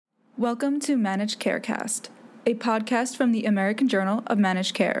Welcome to Managed Carecast, a podcast from the American Journal of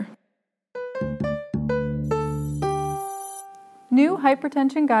Managed Care. New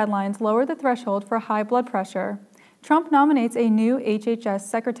hypertension guidelines lower the threshold for high blood pressure. Trump nominates a new HHS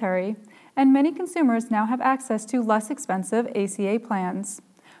secretary, and many consumers now have access to less expensive ACA plans.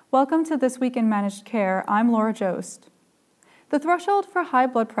 Welcome to This Week in Managed Care. I'm Laura Jost. The threshold for high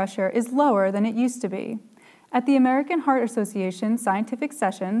blood pressure is lower than it used to be. At the American Heart Association Scientific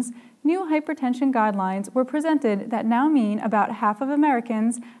Sessions, new hypertension guidelines were presented that now mean about half of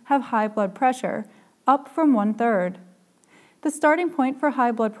Americans have high blood pressure, up from 1/3. The starting point for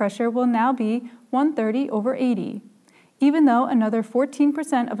high blood pressure will now be 130/80. Even though another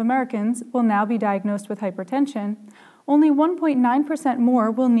 14% of Americans will now be diagnosed with hypertension, only 1.9%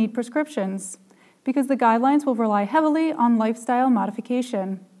 more will need prescriptions, because the guidelines will rely heavily on lifestyle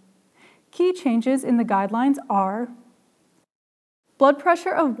modification. Key changes in the guidelines are: blood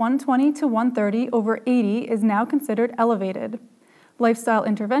pressure of 120/130/80 is now considered elevated. Lifestyle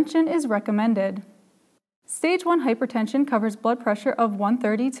intervention is recommended. Stage 1 hypertension covers blood pressure of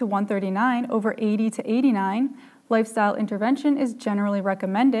 130/139/80/89. Lifestyle intervention is generally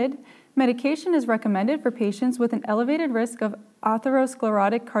recommended. Medication is recommended for patients with an elevated risk of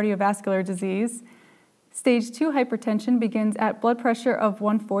atherosclerotic cardiovascular disease. Stage 2 hypertension begins at blood pressure of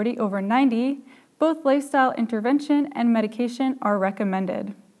 140/90. Both lifestyle intervention and medication are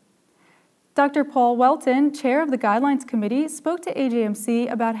recommended. Dr. Paul Welton, chair of the Guidelines Committee, spoke to AJMC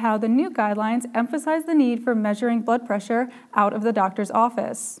about how the new guidelines emphasize the need for measuring blood pressure out of the doctor's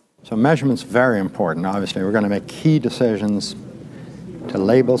office. So measurement's very important. Obviously, we're going to make key decisions to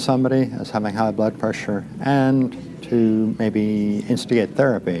label somebody as having high blood pressure and to maybe instigate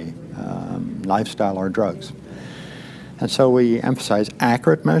therapy, lifestyle or drugs. And so we emphasize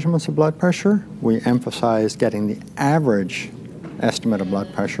accurate measurements of blood pressure. We emphasize getting the average estimate of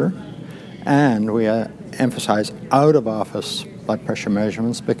blood pressure. And we emphasize out-of-office blood pressure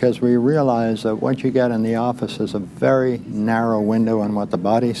measurements because we realize that what you get in the office is a very narrow window on what the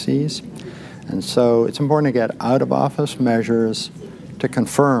body sees. And so it's important to get out-of-office measures to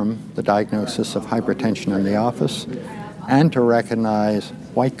confirm the diagnosis of hypertension in the office and to recognize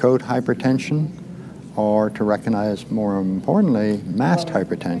white coat hypertension or to recognize, more importantly, masked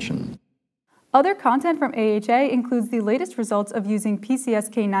hypertension. Other content from AHA includes the latest results of using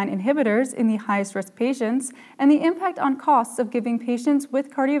PCSK9 inhibitors in the highest risk patients and the impact on costs of giving patients with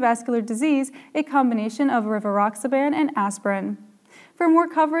cardiovascular disease a combination of rivaroxaban and aspirin. For more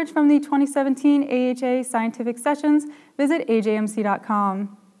coverage from the 2017 AHA Scientific Sessions, visit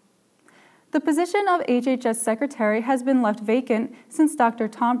ajmc.com. The position of HHS Secretary has been left vacant since Dr.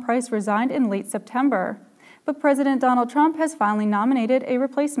 Tom Price resigned in late September, but President Donald Trump has finally nominated a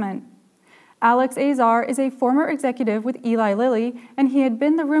replacement. Alex Azar is a former executive with Eli Lilly, and he had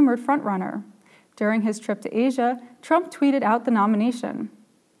been the rumored frontrunner. During his trip to Asia, Trump tweeted out the nomination.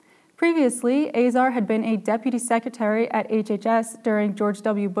 Previously, Azar had been a deputy secretary at HHS during George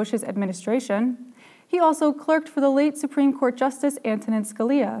W. Bush's administration. He also clerked for the late Supreme Court Justice Antonin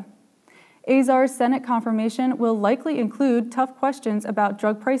Scalia. Azar's Senate confirmation will likely include tough questions about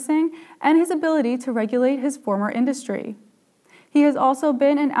drug pricing and his ability to regulate his former industry. He has also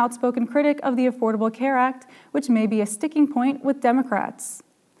been an outspoken critic of the Affordable Care Act, which may be a sticking point with Democrats.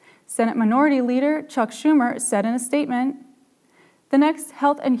 Senate Minority Leader Chuck Schumer said in a statement, "The next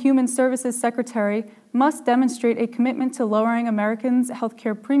Health and Human Services Secretary must demonstrate a commitment to lowering Americans' health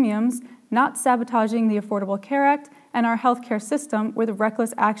care premiums, not sabotaging the Affordable Care Act and our health care system with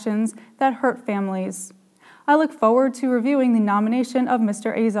reckless actions that hurt families." I look forward to reviewing the nomination of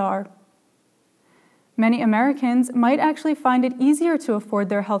Mr. Azar. Many Americans might actually find it easier to afford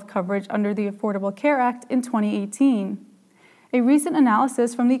their health coverage under the Affordable Care Act in 2018. A recent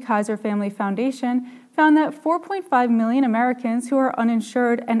analysis from the Kaiser Family Foundation found that 4.5 million Americans who are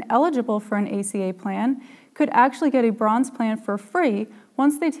uninsured and eligible for an ACA plan could actually get a bronze plan for free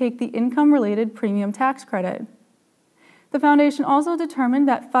once they take the income-related premium tax credit. The foundation also determined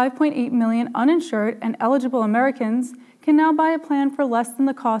that 5.8 million uninsured and eligible Americans can now buy a plan for less than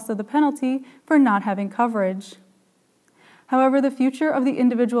the cost of the penalty for not having coverage. However, the future of the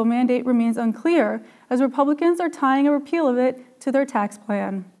individual mandate remains unclear, as Republicans are tying a repeal of it to their tax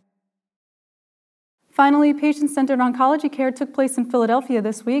plan. Finally, patient-centered oncology care took place in Philadelphia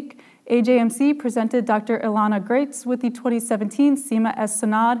this week. AJMC presented Dr. Ilana Greitz with the 2017 Sima S.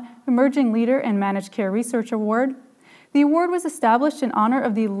 Sonad Emerging Leader in Managed Care Research Award. The award was established in honor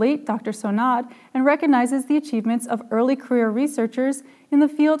of the late Dr. Sonad and recognizes the achievements of early career researchers in the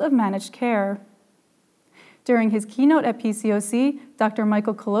field of managed care. During his keynote at PCOC, Dr.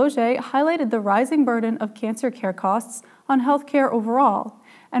 Michael Kologe highlighted the rising burden of cancer care costs on healthcare overall,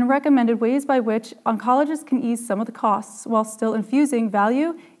 and recommended ways by which oncologists can ease some of the costs while still infusing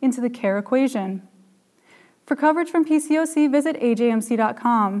value into the care equation. For coverage from PCOC, visit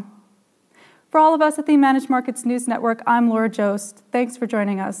ajmc.com. For all of us at the Managed Markets News Network, I'm Laura Jost. Thanks for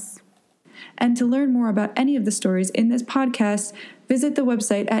joining us. And to learn more about any of the stories in this podcast, visit the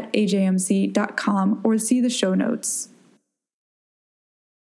website at ajmc.com or see the show notes.